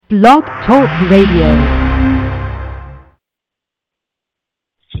Blog Talk Radio.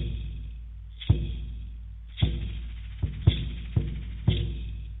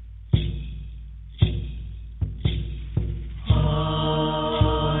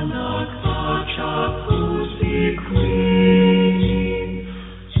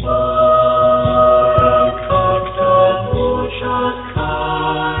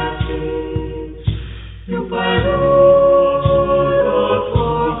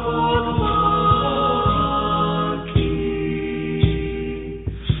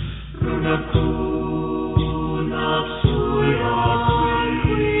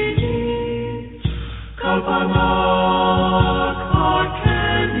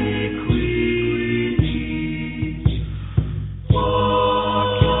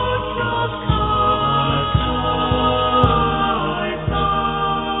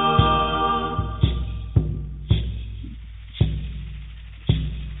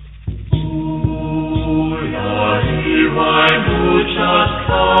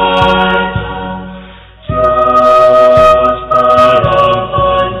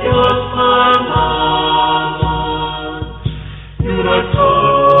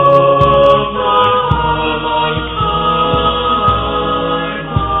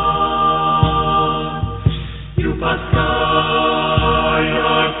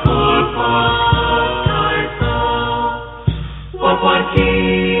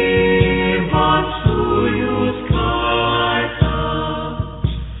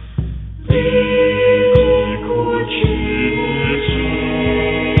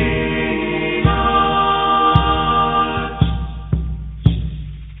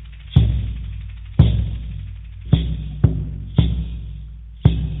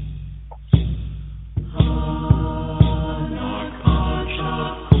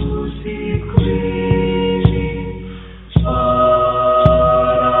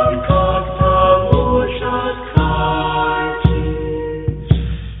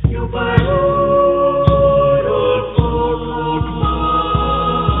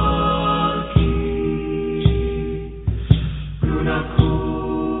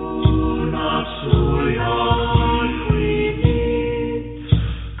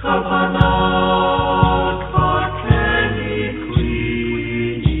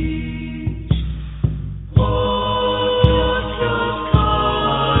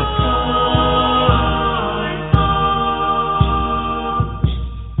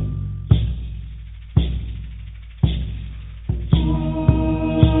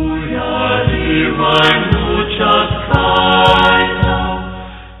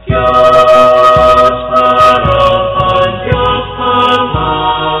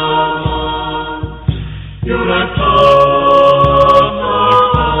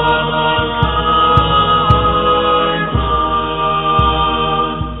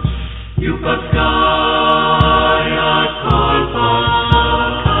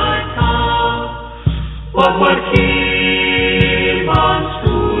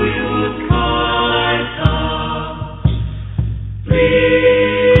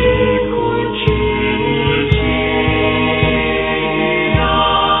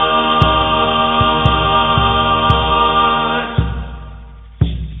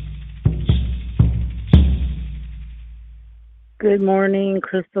 Good morning,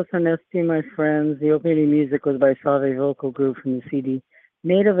 Crystal Sonesti, my friends. The opening music was by Salve Vocal Group from the CD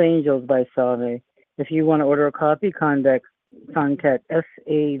Native Angels by Salve. If you want to order a copy, contact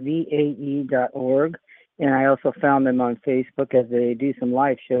SAVAE.org. And I also found them on Facebook as they do some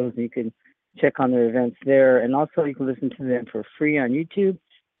live shows. You can check on their events there. And also you can listen to them for free on YouTube.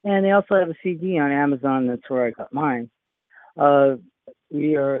 And they also have a CD on Amazon. That's where I got mine.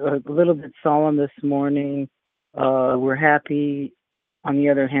 We are a little bit solemn this morning. We're happy, on the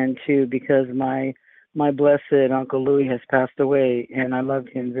other hand, too, because my blessed Uncle Louis has passed away, and I loved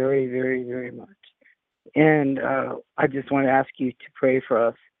him very, very, very much. And I just want to ask you to pray for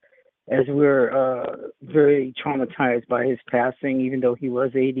us, as we're very traumatized by his passing. Even though he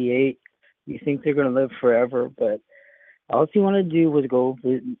was 88, you think they're going to live forever, but all he wanted to do was go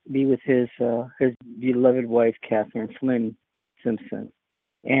be with his beloved wife, Catherine Flynn Simpson.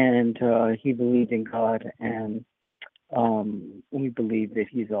 And he believed in God, and we believe that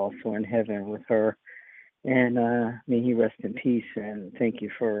he's also in heaven with her. And may he rest in peace, and thank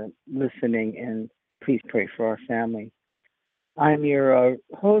you for listening, and please pray for our family. I'm your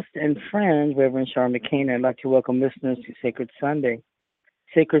host and friend, Reverend Sharon McCain. I'd like to welcome listeners to Sacred Sunday.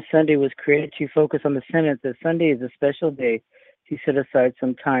 Sacred Sunday was created to focus on the sentence that Sunday is a special day to set aside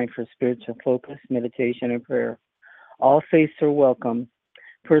some time for spiritual focus, meditation, and prayer. All faiths are welcome.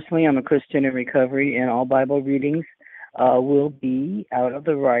 Personally, I'm a Christian in recovery, and all Bible readings will be out of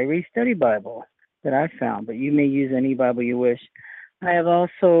the Ryrie Study Bible that I found, but you may use any Bible you wish. I have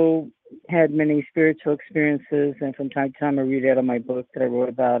also had many spiritual experiences, and from time to time I read out of my book that I wrote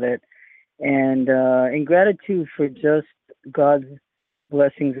about it. And in gratitude for just God's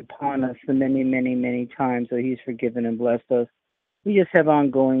blessings upon us the many, many, many times that He's forgiven and blessed us, we just have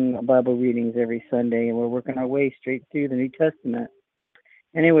ongoing Bible readings every Sunday, and we're working our way straight through the New Testament.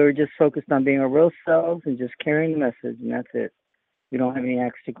 Anyway, we're just focused on being our real selves and just carrying the message, and that's it. We don't have any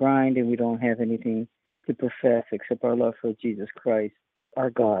axe to grind, and we don't have anything to profess except our love for Jesus Christ, our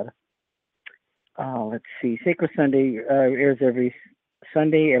God. Let's see. Sacred Sunday airs every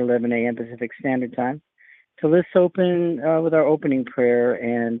Sunday at 11 a.m. Pacific Standard Time. So let's open with our opening prayer,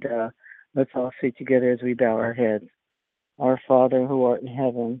 and let's all say together as we bow our heads. Our Father, who art in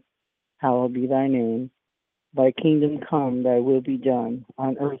heaven, hallowed be thy name. Thy kingdom come, thy will be done,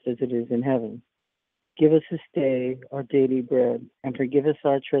 on earth as it is in heaven. Give us this day our daily bread, and forgive us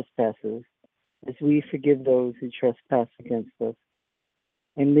our trespasses, as we forgive those who trespass against us.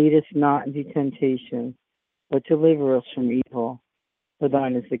 And lead us not into temptation, but deliver us from evil. For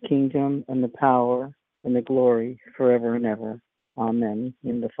thine is the kingdom, and the power, and the glory, forever and ever. Amen.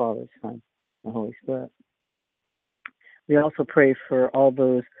 In the Father, Son, and the Holy Spirit. We also pray for all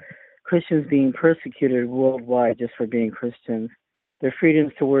those Christians being persecuted worldwide just for being Christians. Their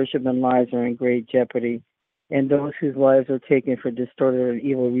freedoms to worship and lives are in great jeopardy, and those whose lives are taken for distorted and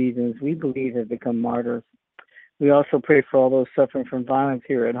evil reasons, we believe have become martyrs. We also pray for all those suffering from violence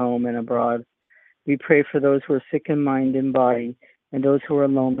here at home and abroad. We pray for those who are sick in mind and body, and those who are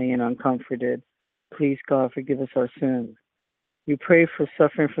lonely and uncomforted. Please, God, forgive us our sins. We pray for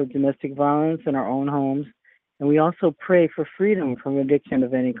suffering from domestic violence in our own homes, and we also pray for freedom from addiction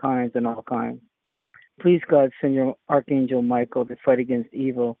of any kinds and all kinds. Please, God, send your Archangel Michael to fight against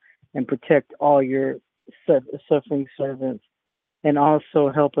evil and protect all your suffering servants, and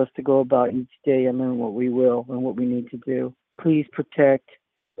also help us to go about each day and learn what we will and what we need to do. Please protect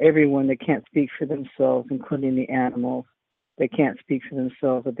everyone that can't speak for themselves, including the animals that can't speak for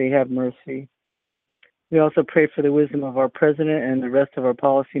themselves, that they have mercy. We also pray for the wisdom of our president and the rest of our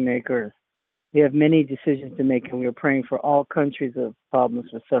policymakers. We have many decisions to make, and we are praying for all countries of problems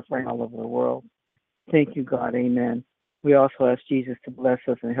with suffering all over the world. Thank you, God. Amen. We also ask Jesus to bless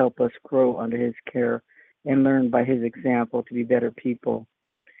us and help us grow under His care and learn by His example to be better people.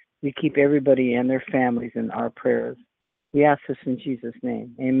 We keep everybody and their families in our prayers. We ask this in Jesus'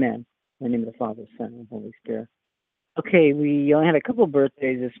 name. Amen. In the name of the Father, Son, and Holy Spirit. Okay, we only had a couple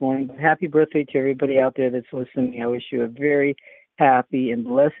birthdays this morning, but happy birthday to everybody out there that's listening. I wish you a very happy and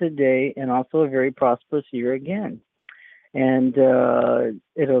blessed day, and also a very prosperous year again. And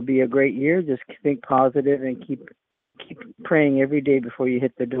it'll be a great year. Just think positive and keep praying every day before you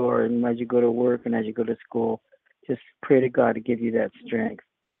hit the door, and as you go to work and as you go to school. Just pray to God to give you that strength.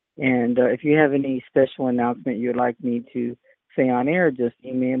 And if you have any special announcement you'd like me to say on air, just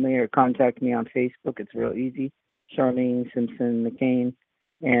email me or contact me on Facebook. It's real easy. Charlene Simpson McCain,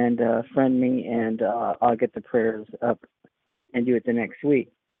 and friend me, and I'll get the prayers up and do it the next week.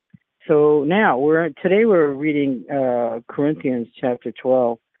 So now today we're reading Corinthians chapter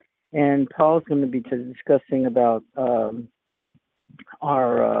 12, and Paul's going to be discussing about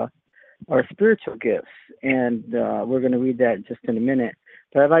our spiritual gifts, and we're going to read that just in a minute.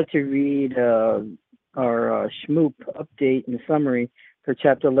 But I'd like to read our Shmoop update and summary for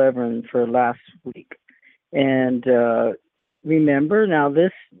chapter 11 for last week. And remember, now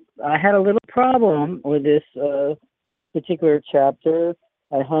I had a little problem with this particular chapter.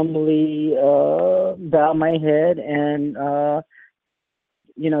 I humbly bow my head and,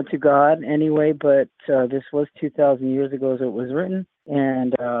 to God anyway, but this was 2,000 years ago as it was written,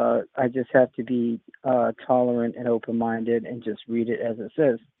 and I just have to be tolerant and open-minded and just read it as it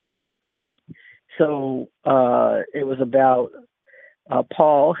says. So it was about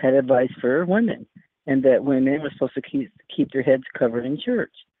Paul had advice for women, and that women were supposed to keep their heads covered in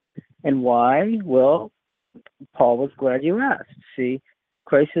church. And why? Well, Paul was glad you asked. See,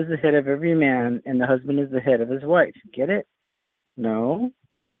 Christ is the head of every man, and the husband is the head of his wife. Get it? No?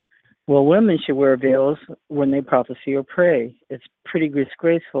 Well, women should wear veils when they prophesy or pray. It's pretty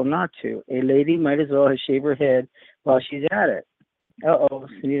disgraceful not to. A lady might as well have shaved her head while she's at it. Uh-oh,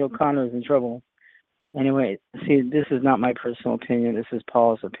 Sunita O'Connor is in trouble. Anyway, see, this is not my personal opinion. This is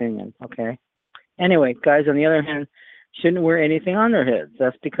Paul's opinion, okay? Anyway, guys, on the other hand, shouldn't wear anything on their heads.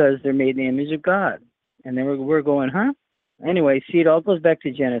 That's because they're made in the image of God. And then we're going, huh? Anyway, see, it all goes back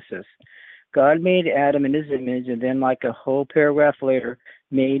to Genesis. God made Adam in His image, and then like a whole paragraph later,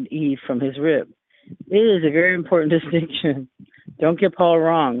 made Eve from his rib. It is a very important distinction. Don't get Paul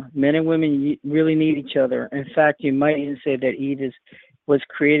wrong. Men and women really need each other. In fact, you might even say that Eve was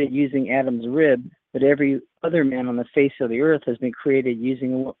created using Adam's rib, but every other man on the face of the earth has been created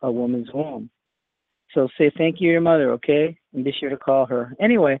using a woman's womb. So say thank you to your mother, okay? And be sure to call her.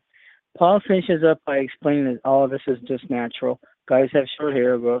 Anyway, Paul finishes up by explaining that all of this is just natural. Guys have short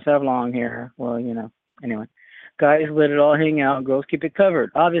hair, girls have long hair. Well, anyway. Guys let it all hang out, girls keep it covered.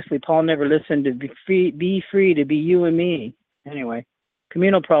 Obviously, Paul never listened to be free to be you and me. Anyway,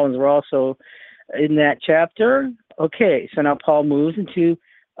 communal problems were also in that chapter. Okay, so now Paul moves into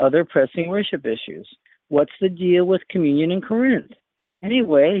other pressing worship issues. What's the deal with communion in Corinth?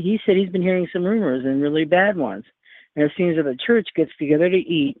 Anyway, he said he's been hearing some rumors and really bad ones. And it seems that the church gets together to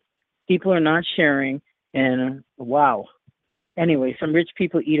eat. People are not sharing, and wow. Anyway, some rich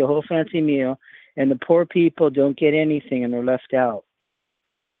people eat a whole fancy meal, and the poor people don't get anything, and they're left out.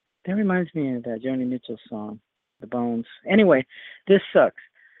 That reminds me of that Joni Mitchell song, The Bones. Anyway, this sucks.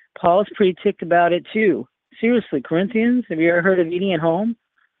 Paul's pretty ticked about it, too. Seriously, Corinthians, have you ever heard of eating at home?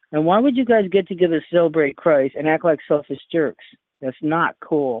 And why would you guys get together to celebrate Christ and act like selfish jerks? That's not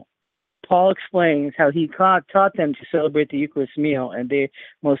cool. Paul explains how he taught them to celebrate the Eucharist meal, and they're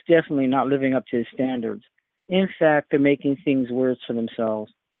most definitely not living up to his standards. In fact, they're making things worse for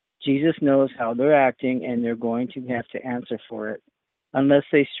themselves. Jesus knows how they're acting, and they're going to have to answer for it, unless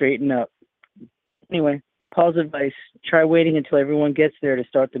they straighten up. Anyway, Paul's advice, try waiting until everyone gets there to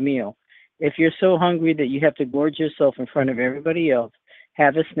start the meal. If you're so hungry that you have to gorge yourself in front of everybody else,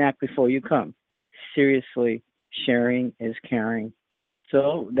 have a snack before you come. Seriously, sharing is caring.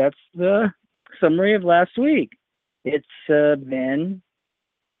 So that's the summary of last week. It's been,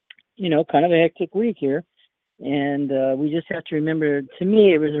 kind of a hectic week here. And we just have to remember, to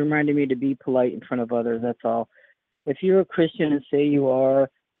me, it was reminding me to be polite in front of others, that's all. If you're a Christian and say you are,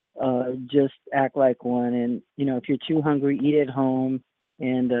 just act like one. And, if you're too hungry, eat at home.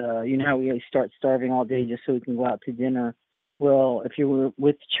 And you know how we start starving all day just so we can go out to dinner. Well, if you're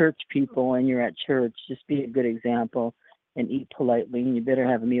with church people and you're at church, just be a good example and eat politely. And you better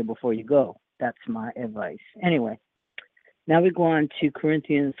have a meal before you go. That's my advice. Anyway, now we go on to 1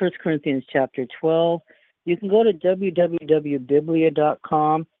 Corinthians chapter 12. You can go to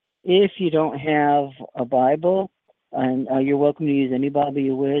www.biblia.com if you don't have a Bible. And you're welcome to use any Bible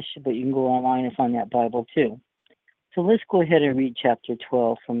you wish, but you can go online and find that Bible too. So let's go ahead and read chapter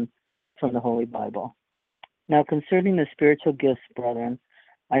 12 from the Holy Bible. Now concerning the spiritual gifts, brethren,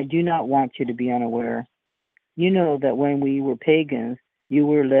 I do not want you to be unaware. You know that when we were pagans, you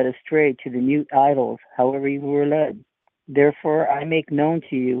were led astray to the mute idols, however you were led. Therefore I make known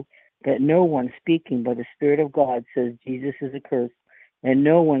to you that no one speaking by the Spirit of God says Jesus is accursed, and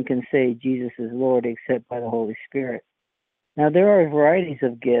no one can say Jesus is Lord except by the Holy Spirit. Now there are varieties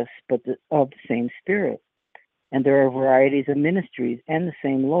of gifts, but of the same Spirit. And there are varieties of ministries, and the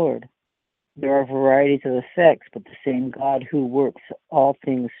same Lord. There are varieties of effects, but the same God who works all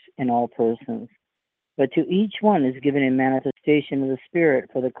things in all persons. But to each one is given a manifestation of the Spirit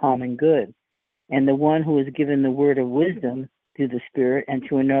for the common good. And the one who is given the word of wisdom through the Spirit, and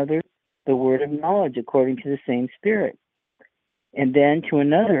to another the word of knowledge according to the same Spirit. And then to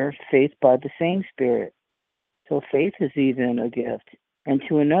another faith by the same Spirit. So faith is even a gift. And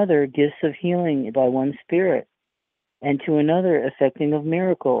to another gifts of healing by one Spirit. And to another effecting of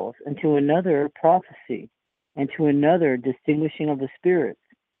miracles, and to another prophecy, and to another distinguishing of the spirits,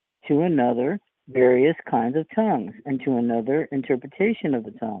 to another various kinds of tongues, and to another interpretation of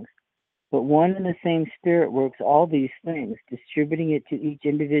the tongues. But one and the same Spirit works all these things, distributing it to each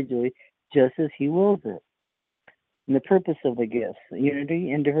individually just as he wills it. And the purpose of the gifts,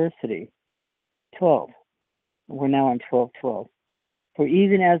 unity and diversity. 12. We're now on 12:12. For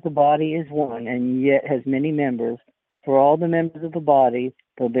even as the body is one, and yet has many members, for all the members of the body,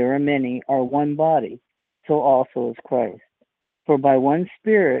 though there are many, are one body, so also is Christ. For by one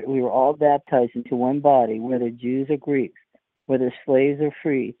Spirit we were all baptized into one body, whether Jews or Greeks, whether slaves or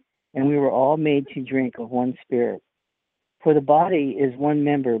free, and we were all made to drink of one Spirit. For the body is one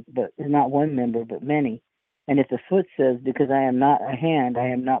member, but is not one member, but many. And if the foot says, because I am not a hand, I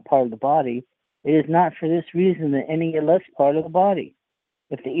am not part of the body, it is not for this reason that any are less part of the body.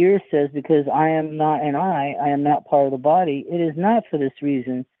 If the ear says, because I am not an eye, I am not part of the body, it is not for this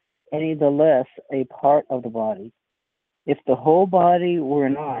reason any the less a part of the body. If the whole body were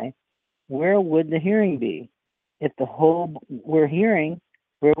an eye, where would the hearing be? If the whole were hearing,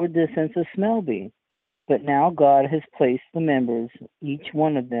 where would the sense of smell be? But now God has placed the members, each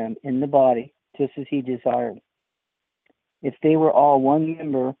one of them, in the body, just as he desired. If they were all one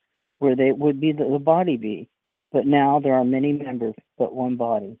member, where they would be the body be? But now there are many members, but one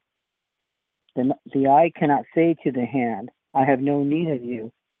body. The eye cannot say to the hand, I have no need of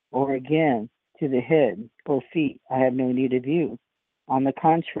you. Or again, to the head or feet, I have no need of you. On the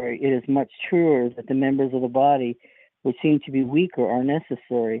contrary, it is much truer that the members of the body which seem to be weaker are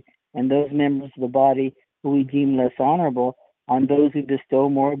necessary, and those members of the body who we deem less honorable on those who bestow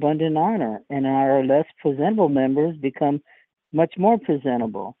more abundant honor, and our less presentable members become much more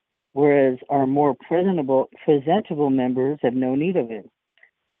presentable, whereas our more presentable members have no need of it.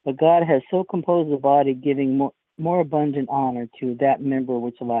 But God has so composed the body, giving more abundant honor to that member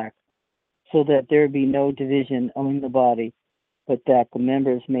which lacks, so that there be no division among the body, but that the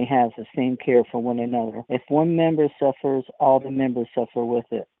members may have the same care for one another. If one member suffers, all the members suffer with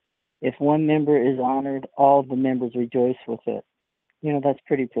it. If one member is honored, all the members rejoice with it. That's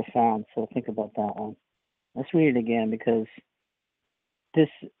pretty profound, so think about that one. Let's read it again, because this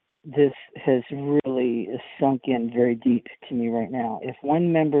has really sunk in very deep to me right now. If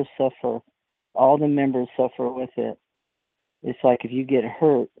one member suffer, all the members suffer with it. It's like if you get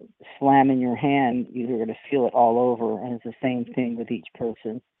hurt, slamming your hand, you're going to feel it all over, and it's the same thing with each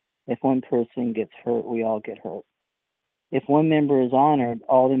person. If one person gets hurt, we all get hurt. If one member is honored,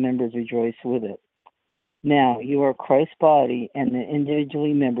 all the members rejoice with it. Now, you are Christ's body and the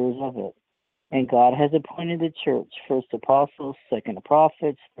individually members of it. And God has appointed the church, first apostles, second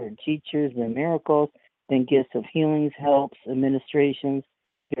prophets, third teachers, then miracles, then gifts of healings, helps, administrations,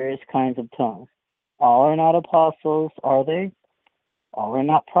 various kinds of tongues. All are not apostles, are they? All are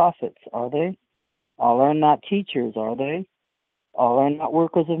not prophets, are they? All are not teachers, are they? All are not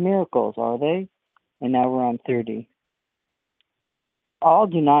workers of miracles, are they? And now we're on 30. All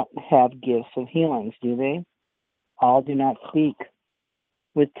do not have gifts of healings, do they? All do not speak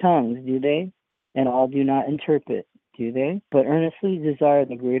with tongues, do they? And all do not interpret, do they? But earnestly desire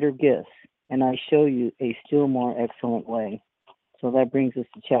the greater gifts, and I show you a still more excellent way. So that brings us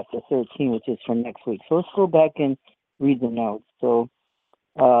to chapter 13, which is for next week. So let's go back and read the notes. So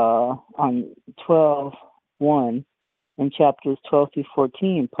on 12:1, in chapters 12 through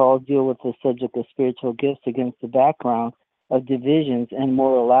 14, Paul deals with the subject of spiritual gifts against the background of divisions and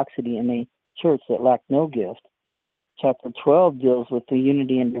moral laxity in a church that lacked no gift. Chapter 12 deals with the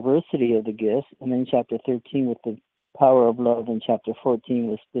unity and diversity of the gifts, and then chapter 13 with the power of love, and chapter 14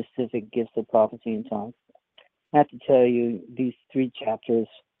 with specific gifts of prophecy and tongues. I have to tell you, these three chapters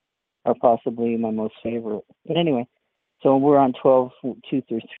are possibly my most favorite. But anyway, so we're on 12:2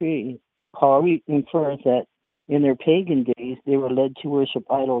 through 3. Paul infers that in their pagan days, they were led to worship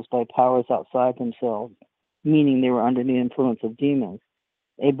idols by powers outside themselves, meaning they were under the influence of demons.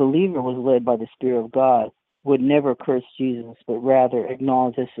 A believer was led by the Spirit of God, would never curse Jesus, but rather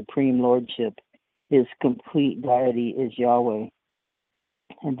acknowledge his supreme lordship. His complete deity is Yahweh.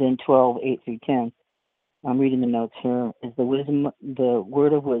 And then 12:8 through 10. I'm reading the notes here, is the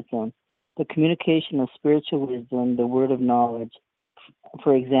word of wisdom, the communication of spiritual wisdom, the word of knowledge,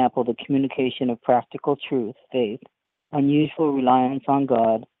 for example, the communication of practical truth, faith, unusual reliance on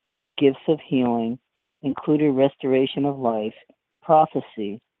God, gifts of healing, including restoration of life,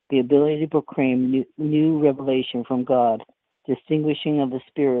 prophecy, the ability to proclaim new revelation from God, distinguishing of the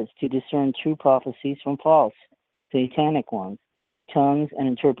spirits to discern true prophecies from false, satanic ones, tongues and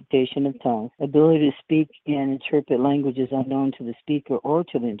interpretation of tongues, ability to speak and interpret languages unknown to the speaker or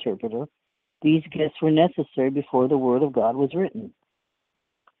to the interpreter. These gifts were necessary before the Word of God was written.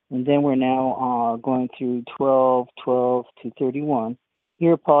 And then we're now going through 12:12 to 31.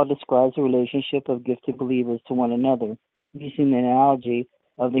 Here Paul describes the relationship of gifted believers to one another, using the analogy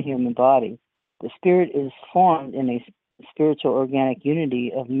of the human body. The spirit is formed in a spiritual organic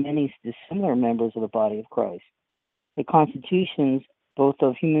unity of many dissimilar members of the body of Christ. The constitutions, both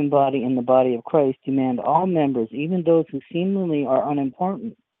of human body and the body of Christ, demand all members, even those who seemingly are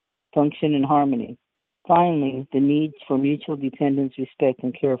unimportant, function in harmony. Finally, the need for mutual dependence, respect,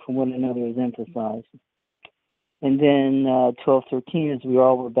 and care for one another is emphasized. And then 12:13, as we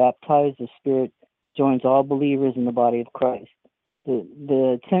all were baptized, the Spirit joins all believers in the body of Christ.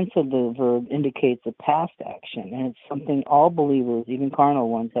 The tense of the verb indicates a past action, and it's something all believers, even carnal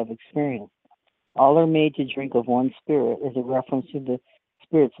ones, have experienced. All are made to drink of one Spirit is a reference to the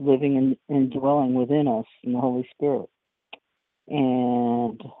Spirit's living and dwelling within us in the Holy Spirit.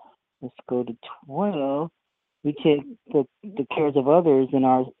 And let's go to 12. We take the cares of others and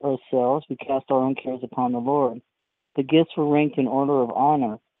ourselves. We cast our own cares upon the Lord. The gifts were ranked in order of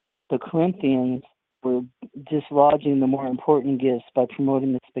honor. The Corinthians were dislodging the more important gifts by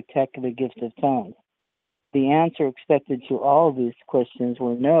promoting the spectacular gift of tongues. The answer expected to all of these questions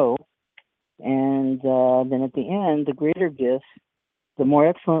were no. And then at the end, the greater gifts, the more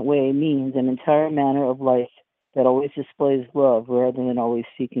excellent way means an entire manner of life that always displays love rather than always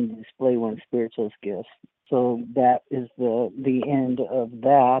seeking to display one's spiritual gifts. So that is the end of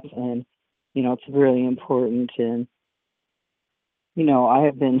that, and it's really important. And I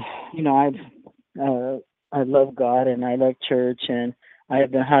have been, I love God and I love church, and I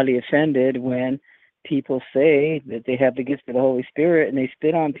have been highly offended when people say that they have the gift of the Holy Spirit and they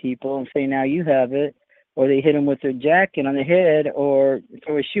spit on people and say, now you have it, or they hit them with their jacket on the head or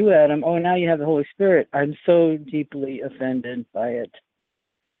throw a shoe at them. Oh, now you have the Holy Spirit. I'm so deeply offended by it.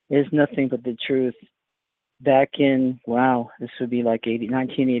 It's nothing but the truth. Back in, this would be like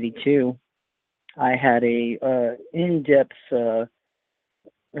 1982, I had a in-depth, I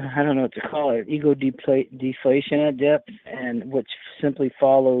don't know what to call it, ego deflation at depth, and which simply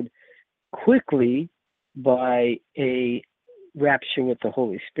followed quickly by a rapture with the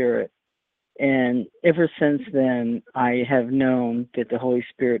Holy Spirit. And ever since then, I have known that the Holy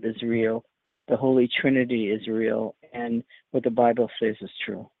Spirit is real, the Holy Trinity is real, and what the Bible says is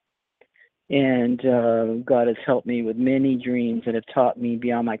true. And God has helped me with many dreams that have taught me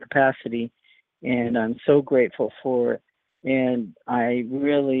beyond my capacity, and I'm so grateful for it. And I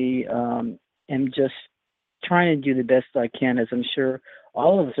really am just trying to do the best I can, as I'm sure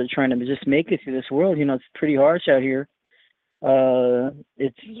all of us are trying to just make it through this world. It's pretty harsh out here. There's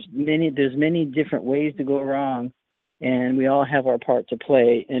many different ways to go wrong, and we all have our part to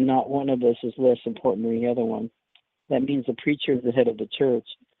play, and not one of us is less important than the other one. That means the preacher is the head of the church,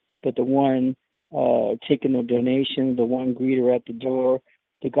 but the one taking the donation, the one greeter at the door,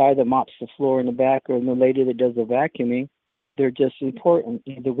 the guy that mops the floor in the back, or the lady that does the vacuuming, they're just important,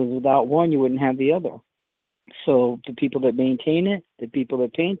 because without one, you wouldn't have the other. So the people that maintain it, the people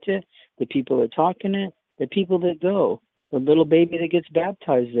that paint it, the people that talk in it, the people that go, the little baby that gets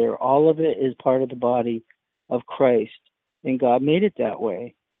baptized there, all of it is part of the body of Christ, and God made it that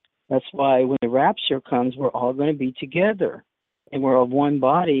way. That's why when the rapture comes, we're all going to be together, and we're of one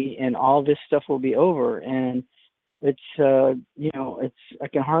body, and all this stuff will be over. And it's, I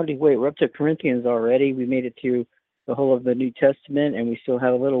can hardly wait. We're up to Corinthians already. We made it through the whole of the New Testament, and we still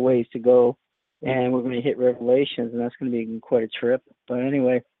have a little ways to go, and we're going to hit Revelations, and that's going to be quite a trip. But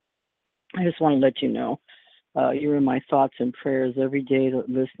anyway, I just want to let you know, you're in my thoughts and prayers every day,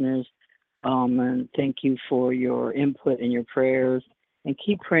 listeners, and thank you for your input and your prayers. And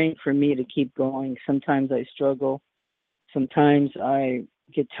keep praying for me to keep going. Sometimes I struggle. Sometimes I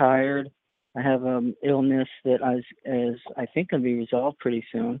get tired. I have an illness that I think can be resolved pretty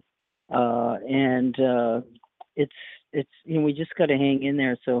soon. It's we just got to hang in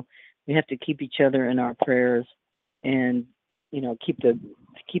there. So we have to keep each other in our prayers, and keep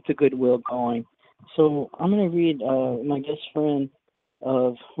the goodwill going. So I'm going to read my best friend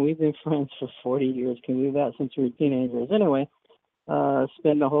we've been friends for 40 years. Can you believe that? Since we were teenagers. Anyway.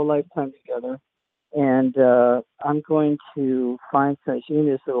 Spend a whole lifetime together, and I'm going to find she gave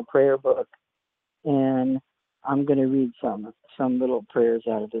me this little prayer book, and I'm going to read some little prayers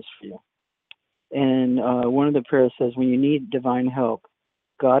out of this for you. And one of the prayers says, when you need divine help,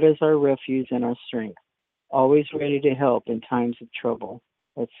 God is our refuge and our strength, always ready to help in times of trouble.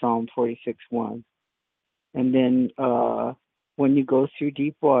 That's Psalm 46:1. And then when you go through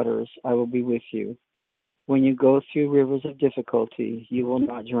deep waters, I will be with you. When you go through rivers of difficulty, you will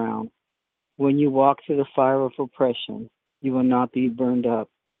not drown. When you walk through the fire of oppression, you will not be burned up,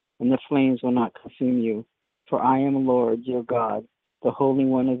 and the flames will not consume you. For I am Lord, your God, the Holy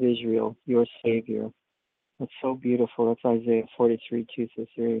One of Israel, your Savior. That's so beautiful. That's Isaiah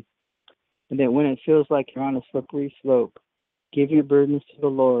 43:2-3. And then when it feels like you're on a slippery slope, give your burdens to the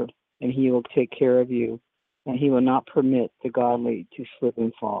Lord, and he will take care of you, and he will not permit the godly to slip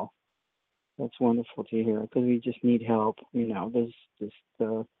and fall. That's wonderful to hear, because we just need help. There's just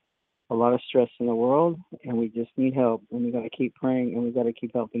a lot of stress in the world, and we just need help. And we got to keep praying, and we got to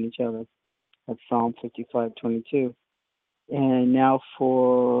keep helping each other. That's Psalm 55:22. And now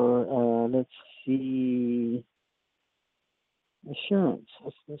for let's see, assurance.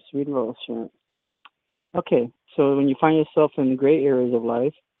 Let's read a little assurance. Okay, so when you find yourself in the gray areas of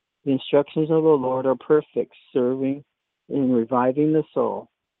life, the instructions of the Lord are perfect, serving and reviving the soul.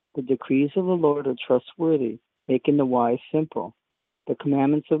 The decrees of the Lord are trustworthy, making the wise simple. The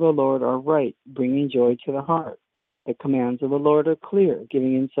commandments of the Lord are right, bringing joy to the heart. The commands of the Lord are clear,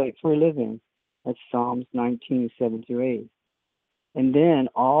 giving insight for living. That's Psalms 19:7-8. And then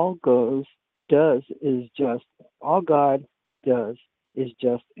all God does is just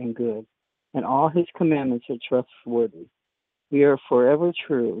and good, and all his commandments are trustworthy. We are forever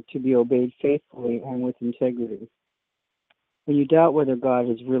true, to be obeyed faithfully and with integrity. When you doubt whether God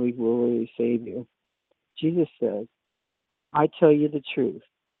will really save you, Jesus says, I tell you the truth.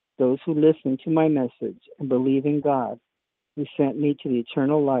 Those who listen to my message and believe in God, who sent me to the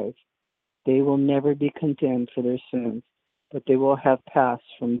eternal life, They will never be condemned for their sins, but they will have passed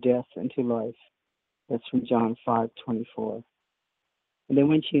from death into life. That's from John 5:24. And then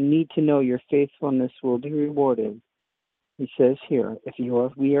when you need to know your faithfulness will be rewarded, he says here,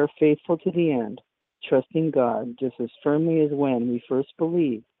 we are faithful to the end, trusting God just as firmly as when we first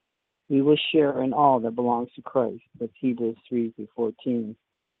believed, we will share in all that belongs to Christ. That's Hebrews 3-14.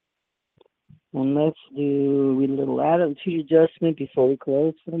 And let's do a little attitude adjustment before we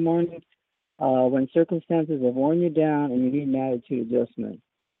close for the morning. When circumstances have worn you down and you need an attitude adjustment,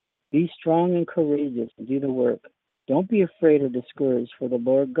 be strong and courageous and do the work. Don't be afraid or discouraged, for the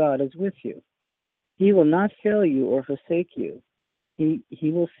Lord God is with you. He will not fail you or forsake you. He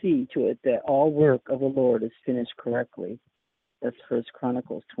will see to it that all work of the Lord is finished correctly. That's 1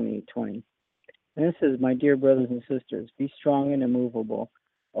 Chronicles 28:20. And it says, my dear brothers and sisters, be strong and immovable.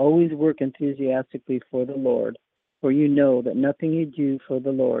 Always work enthusiastically for the Lord, for you know that nothing you do for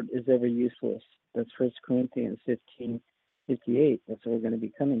the Lord is ever useless. That's 1 Corinthians 15:58. That's what we're going to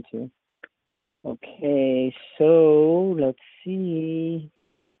be coming to. Okay, so let's see.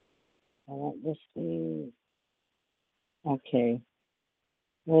 Okay.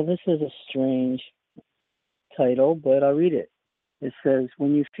 Well, this is a strange title, but I'll read it. It says,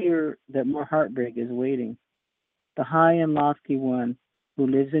 when you fear that more heartbreak is waiting, the high and lofty one who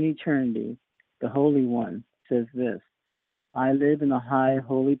lives in eternity, the Holy One, says this, I live in the high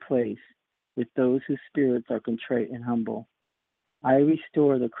holy place with those whose spirits are contrite and humble. I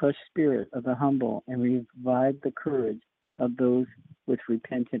restore the crushed spirit of the humble and revive the courage of those with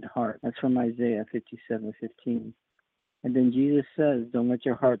repentant heart. That's from Isaiah 57:15. And then Jesus says, don't let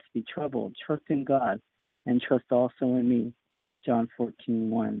your hearts be troubled. Trust in God and trust also in me. John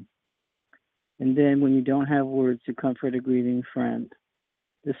 14:1. And then when you don't have words to comfort a grieving friend,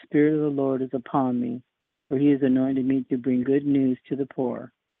 the Spirit of the Lord is upon me, for he has anointed me to bring good news to the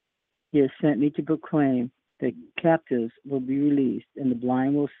poor. He has sent me to proclaim that captives will be released and the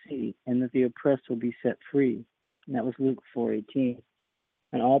blind will see, and that the oppressed will be set free. And that was Luke 4:18.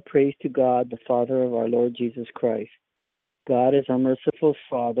 And all praise to God, the Father of our Lord Jesus Christ. God is our merciful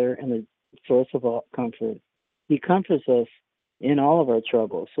Father and the source of all comfort. He comforts us in all of our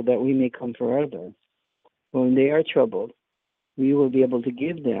troubles so that we may comfort others. When they are troubled, we will be able to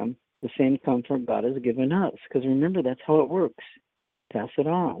give them the same comfort God has given us. Because remember, that's how it works. Pass it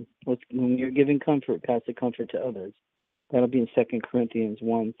on. When you're giving comfort, pass the comfort to others. That'll be in 2 Corinthians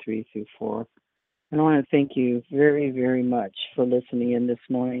 1:3-4. And I want to thank you very, very much for listening in this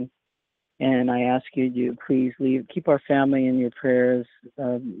morning. And I ask you to please keep our family in your prayers.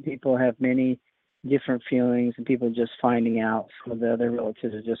 People have many different feelings, and people just finding out. Some of the other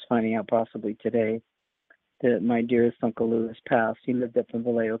relatives are just finding out possibly today that my dearest Uncle Lou has passed. He lived up in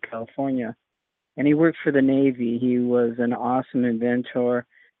Vallejo, California. And he worked for the Navy. He was an awesome inventor,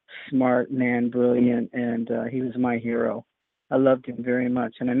 smart man, brilliant, and he was my hero. I loved him very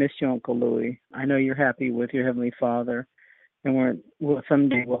much, and I miss you, Uncle Louie. I know you're happy with your Heavenly Father, and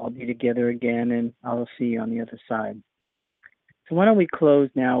someday we'll all be together again, and I'll see you on the other side. So why don't we close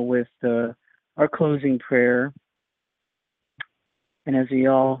now with our closing prayer, and as we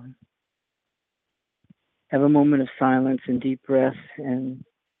all have a moment of silence and deep breath, and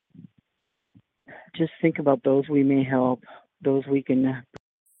just think about those we may help, those we can.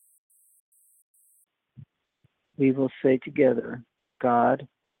 We will say together, God,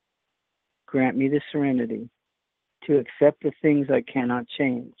 grant me the serenity to accept the things I cannot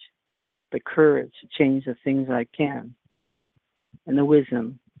change, the courage to change the things I can, and the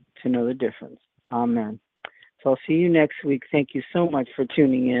wisdom to know the difference. Amen. So I'll see you next week. Thank you so much for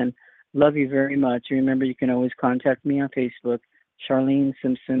tuning in. Love you very much. Remember, you can always contact me on Facebook, Charlene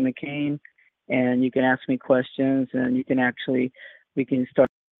Simpson McCain, and you can ask me questions, and we can start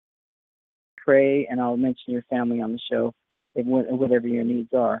pray, and I'll mention your family on the show, whatever your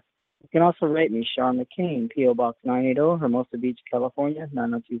needs are. You can also write me, Char McCain, P.O. Box 980, Hermosa Beach, California,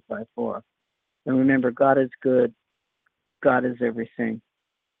 90254. And remember, God is good. God is everything.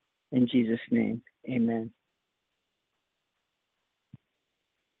 In Jesus' name, amen.